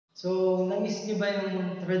So, na-miss niyo ba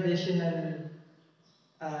yung traditional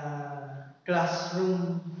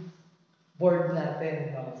classroom board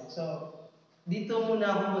natin? No? So, dito muna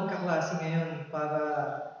ako magkaklase ngayon para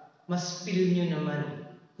mas feel nyo naman.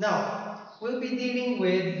 Now, we'll be dealing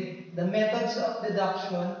with the methods of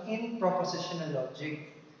deduction in propositional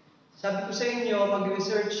logic. Sabi ko sa inyo,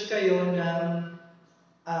 mag-research kayo ng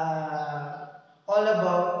all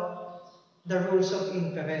about the rules of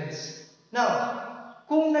inference. Now,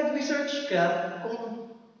 kung nag-research ka,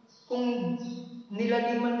 kung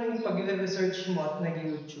nilaliman mo yung pag-research mo at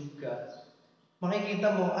nag-YouTube ka,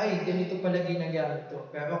 makikita mo, ay, ganito pala ginagamit to.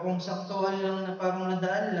 Pero kung saktuhan lang na parang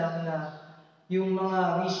nadaan lang na yung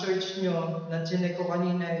mga research nyo na chinek ko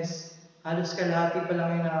kanina is halos kalahati pa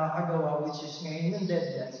lang yung nakakagawa, which is ngayon yung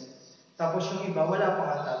deadline. Tapos yung iba, wala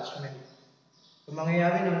pang attachment. Kung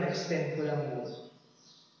mangyayari nun, extend ko lang yun.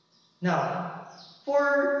 Now, for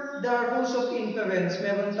the rules of inference,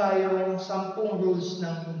 meron tayong 10 rules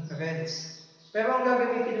ng inference. Pero ang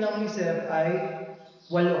gagamitin lang ni Sir ay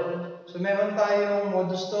 8. So, meron tayong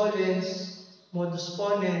modus tollens, modus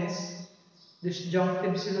ponens,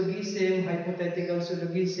 disjunctive syllogism, hypothetical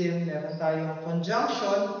syllogism, meron tayong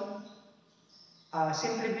conjunction,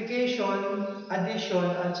 simplification, addition,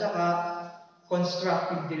 at saka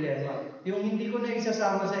constructive dilemma. Yung hindi ko na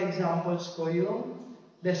isasama sa examples ko, yung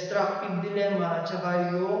destructive dilemma at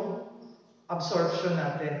saka yung absorption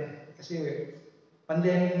natin. Kasi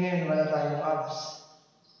pandemic ngayon, wala tayong abs.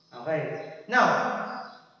 Okay. Now,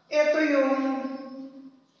 ito yung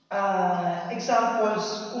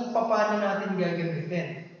examples kung paano natin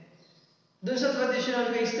gagamitin. Doon sa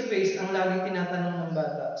traditional face-to-face, ang laging tinatanong ng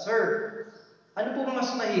bata, Sir, ano po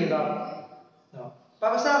mas mahirap? No.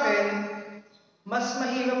 Para sa akin, mas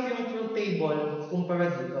mahirap yung truth table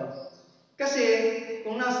kumpara dito. Kasi,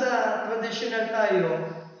 kung nasa traditional tayo,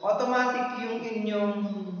 automatic yung inyong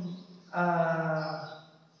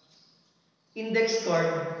index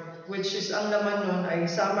card, which is ang laman nun ay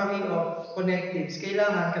summary of connectives.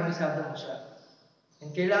 Kailangan kabisado mo siya.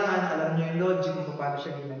 And kailangan alam nyo yung logic kung paano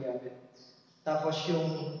siya ginagamit. Tapos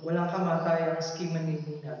yung walang kamatayang schema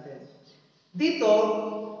naming natin. Dito,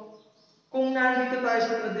 kung nandito tayo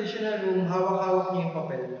sa traditional room, hawak-hawak niyo yung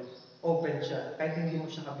papel nyo. Open siya, kahit hindi mo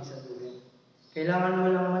siya kabisaduhin. Kailangan mo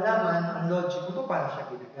lang malaman ang logic kung paano siya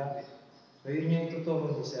ginagamit. So yun yung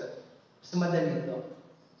ituturo ni Sir. Basta madali ito.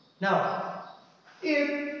 Now, if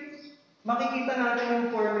makikita natin yung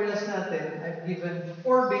formulas natin, I've given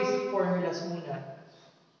 4 basic formulas muna.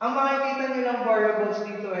 Ang makikita nilang variables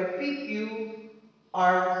dito ay PQ,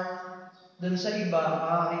 R, dun sa iba,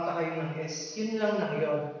 makakita kayo ng S. Yun lang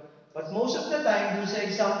yun. But most of the time, dun sa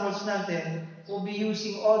examples natin, we'll be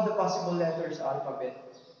using all the possible letters alphabet.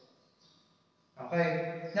 Okay.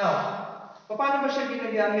 Now, paano ba siya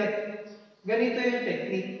ginagamit? Ganito yung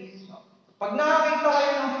technique. Pag nakakita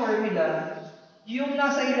kayo ng formula, yung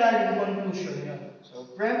nasa ilalim, conclusion yun. So,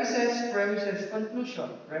 premises, premises, conclusion.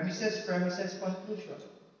 Premises, premises, conclusion.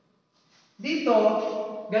 Dito,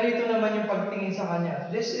 ganito naman yung pagtingin sa kanya.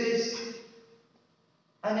 This is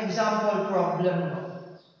an example problem. No?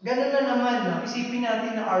 Ganun na naman, no? Isipin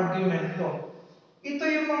natin na argument to. Ito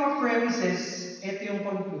yung mga premises, ito yung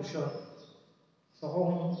conclusion. So,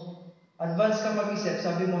 kung advance ka mag-isip,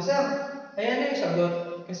 sabi mo, Sir, ayan na yung sagot.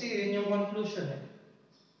 Kasi yun yung conclusion.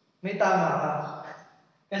 May tama ka.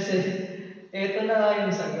 Kasi, ito na nga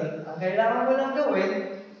yung sagot. Ang kailangan mo lang gawin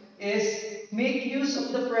is make use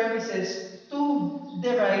of the premises to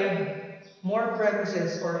derive more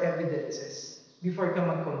premises or evidences before ka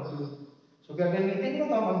mag-conclude. So, gagamitin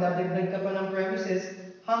mo ito, magdadagdag ka pa ng premises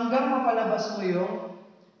hanggang mapalabas mo yung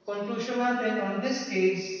conclusion natin, on this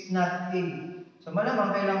case, not A. So,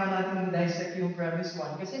 malamang kailangan natin i-dissect yung premise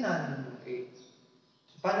 1 kasi nandun yung A.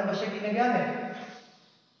 So, paano ba siya ginagamit?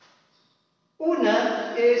 Una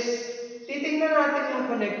is, titingnan natin yung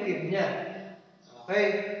connective niya. Okay?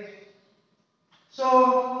 So,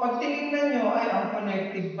 pag tinignan nyo, ay ang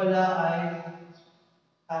connective pala ay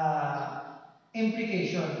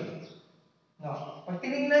implication. No. Pag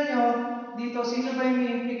tinignan nyo, dito, sino ba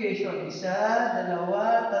yung implication? 1, 2,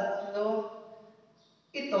 3.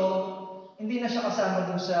 Ito, hindi na siya kasama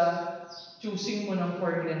dun sa choosing mo ng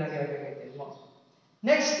formula na gagamitin mo.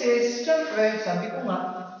 Next is, syempre, sabi ko nga,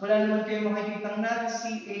 wala naman kayo makikitang not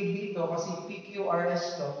CA dito kasi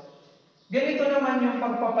PQRS to. Ganito naman yung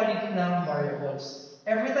pagpapalit ng variables.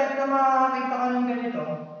 Every time na makakita ka ng ganito,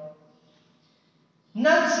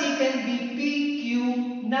 not C can be PQ,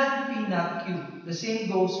 not P, not Q. The same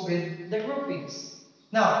goes with the groupings.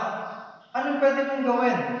 Now, anong pwede mong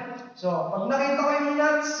gawin? So, pag nakita ko yung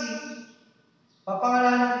not C,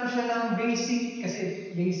 papangalanan ko siya ng basic,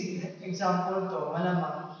 kasi basic example to,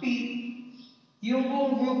 malamang P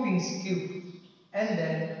groupings Q. And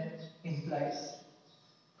then, implies.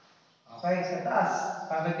 Okay, sa taas,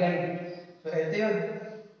 para guide. So, ito yun.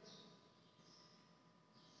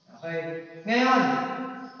 Okay. Ngayon,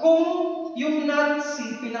 kung yung not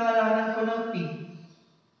C, pinangalanan ko ng P.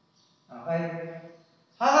 Okay.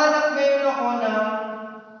 Hahanap ngayon ako ng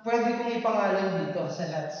pwede kong ipangalan dito sa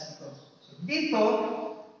not C ko. So, dito,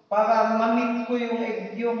 para ma-meet ko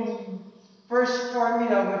yung first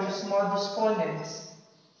formula, which is modus ponens,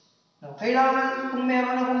 no, kailangan, kung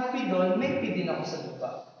meron akong P doon, may P din ako sa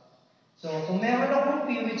baba. So, kung meron akong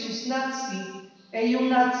P, which is not C,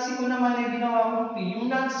 yung not C ko naman ay ginawa kong P,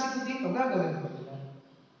 yung not C ko dito, gagawin ko yun.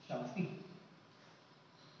 Siyang P.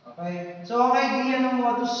 Okay? So, ang idea ng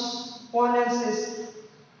modus ponens is,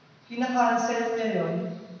 kinakancel niya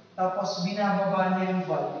yun, tapos binababa niya yung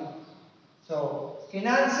value. So,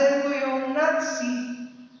 kinancel ko yung not C,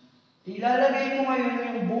 ilalagay ko ngayon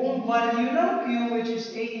yung buong value ng Q, which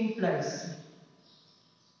is A implies C.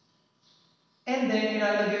 And then,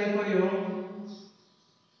 ilalagay ko yung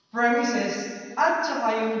premises at saka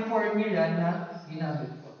yung formula na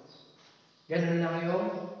ginamit ko. Ganun lang yung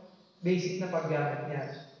basic na paggamit niya.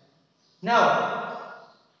 Now,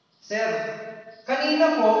 sir,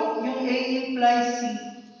 kanina po, yung A implies C,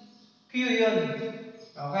 Q yun.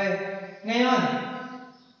 Okay? Ngayon,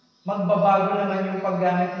 magbabago naman yung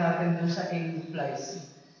paggamit natin dun sa A implies C.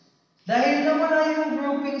 Dahil nawala yung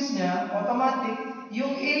groupings niya, automatic,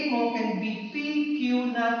 yung A mo can be P,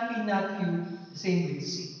 Q, not P, not Q, same with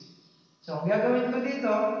C. So, ang gagawin ko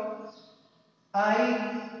dito ay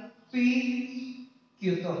P,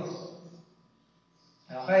 Q to.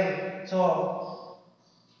 Okay. So,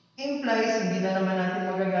 implies, hindi na naman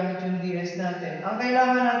natin magagamit yung DS natin. Ang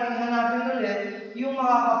kailangan natin hanapin ulit, yung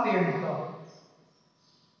makaka-pair nito.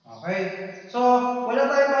 Okay. So,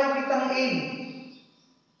 wala tayong makikitang A.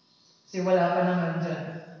 Kasi wala pa naman dyan.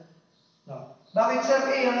 No. Bakit sir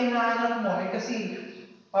A ang hinahanap mo? Kasi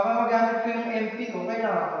para magamit ko yung MP ko,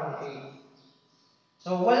 kailangan ko ng A. So,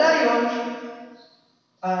 wala yun.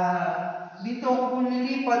 Dito ako kung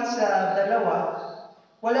nilipat sa dalawa,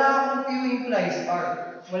 wala akong Q implies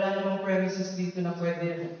R. Wala namang premises dito na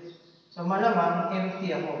pwede. So, malamang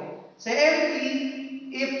empty ako. Sa empty,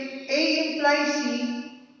 if A implies C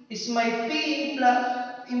is my P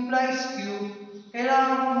implies Q,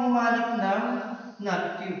 kailangan kong humanap ng not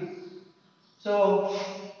Q. So,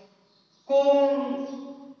 kung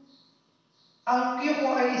ang Q ko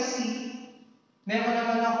ay C, meron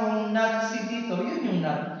naman akong not C dito, yun yung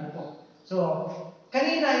not Q ko. So,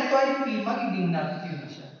 kanina ito ay P, magiging not Q na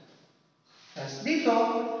siya. Tapos dito,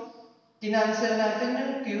 kinancel natin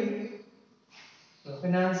yung Q. So,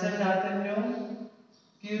 kinancel natin yung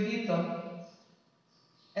Q dito.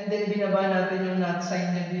 And then, binaba natin yung not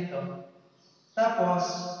sign niya dito. Tapos,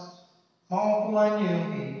 makukuha niyo yung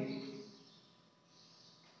A.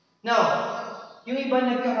 Now, yung iba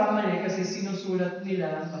nagkakamali kasi sinusulat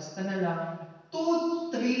nila, basta na lang,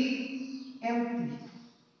 2, 3, empty.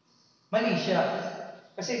 Mali siya.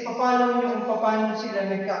 Kasi papalaw nyo kung paano sila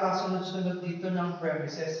nagkakasunod-sunod dito ng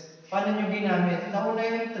premises. Paano nyo ginamit? Nauna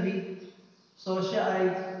yung 3. So, siya ay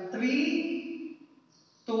 3,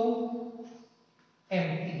 2,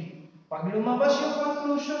 empty. Pag lumabas yung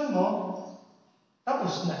conclusion mo,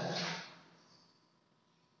 tapos na.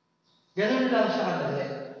 Ganun lang siya kadali.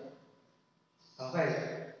 Okay.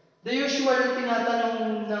 The usual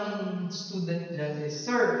tinatanong ng student dyan is,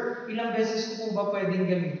 Sir, ilang beses ko po ba pwedeng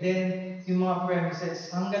gamitin yung mga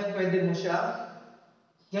premises? Hanggat pwede mo siya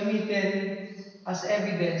gamitin as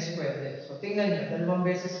evidence, pwede. So, tingnan nyo, 2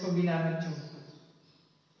 beses ko ginamit yung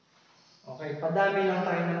 2. Okay, padami lang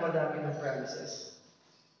tayo ng padami ng premises.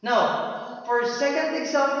 Now, for second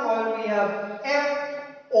example, we have F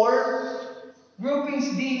or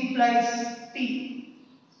groupings D implies T.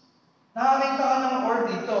 Nakakita ka ng or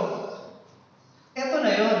dito. Ito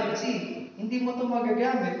na yun, kasi hindi mo ito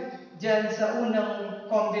magagamit dyan sa unang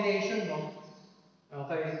combination mo.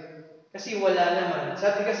 Okay? Kasi wala naman.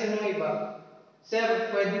 Sabi kasi nung iba, Sir,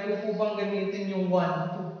 pwede ko po bang gamitin yung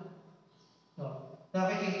 1, 2? No.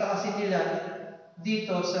 Nakikita kasi nila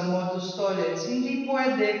dito sa modus tollens, hindi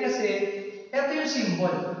pwede kasi ito yung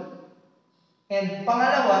symbol. And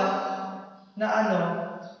pangalawa, na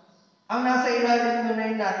ang nasa ilalim mo na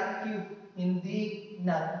yung not Q, hindi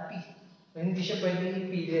not P. So, hindi siya pwedeng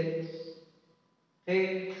ipilit.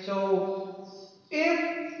 Okay? So, if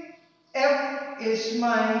F is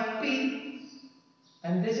my P,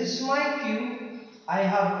 and this is my Q, I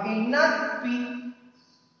have a not P.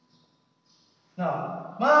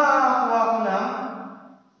 Now, makakakuha ko ng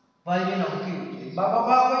value ng Q.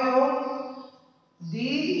 Bababa ko yung D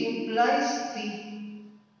implies T.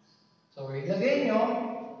 So, ilagay nyo,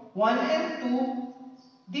 1 and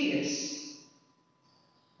 2 ds.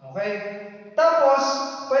 Okay? Tapos,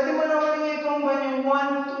 pwede mo na ulit i-combine yung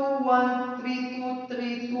 1, 2, 1, 3, 2,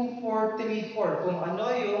 3, 2, 4, 3, 4. Kung ano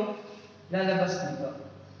yung lalabas dito.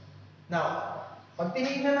 Now, pag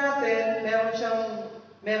tinignan natin,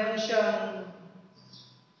 meron siyang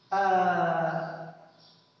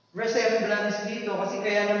resemblance dito kasi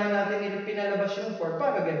kaya naman natin pinalabas yung 4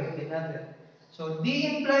 para gamitin natin. So, D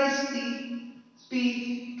implies T, P,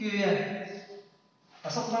 Q yan.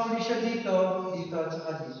 Pasok na ulit siya dito, dito, at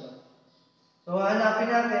saka dito. So,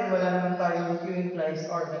 hanapin natin, wala naman tayo Q implies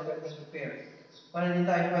R na pwedeng i-pair. Wala din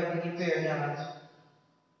tayo pwedeng i-pair na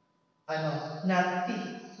not T.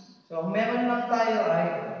 So, ang meron lang tayo ay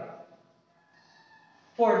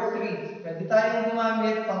 4, 3. Pwede tayong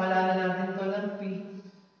gumamit, pangalanan natin to ng P.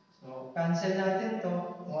 So, cancel natin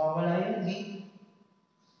to, mawawala yung B.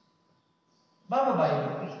 Bababa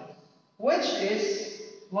yung P. Which is,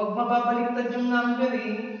 huwag mababaliktad yung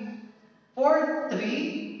numbering. 4,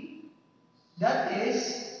 3, that is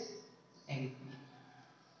empty.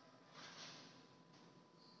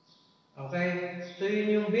 Okay? So,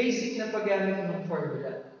 yun yung basic na paggamit ng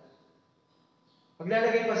formula.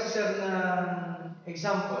 Maglalagay pa si Sir ng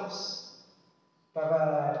examples para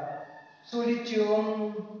sulit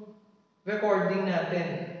yung recording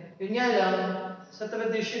natin. Yun nga lang, sa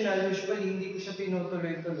traditional, usually hindi ko siya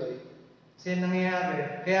pinutuloy-tuloy. Kasi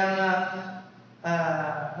nangyayari. Kaya nga,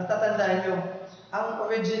 natatandaan nyo, ang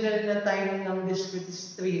original na time ng discrete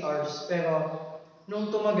is 3 hours. Pero,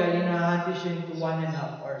 nung tumagal, hinahati siya into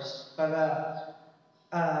 1.5 hours. Para,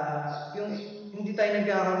 hindi tayo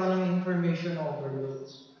nagkakaroon ng information overload.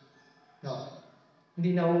 No.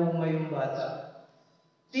 Hindi nauuma yung bata.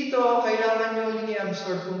 Dito, kailangan nyo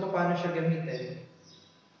ini-absorb kung paano siya gamitin.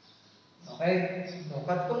 Okay? So,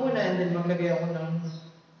 cut ko muna and then maglagay ako ng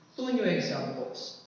 2 new examples.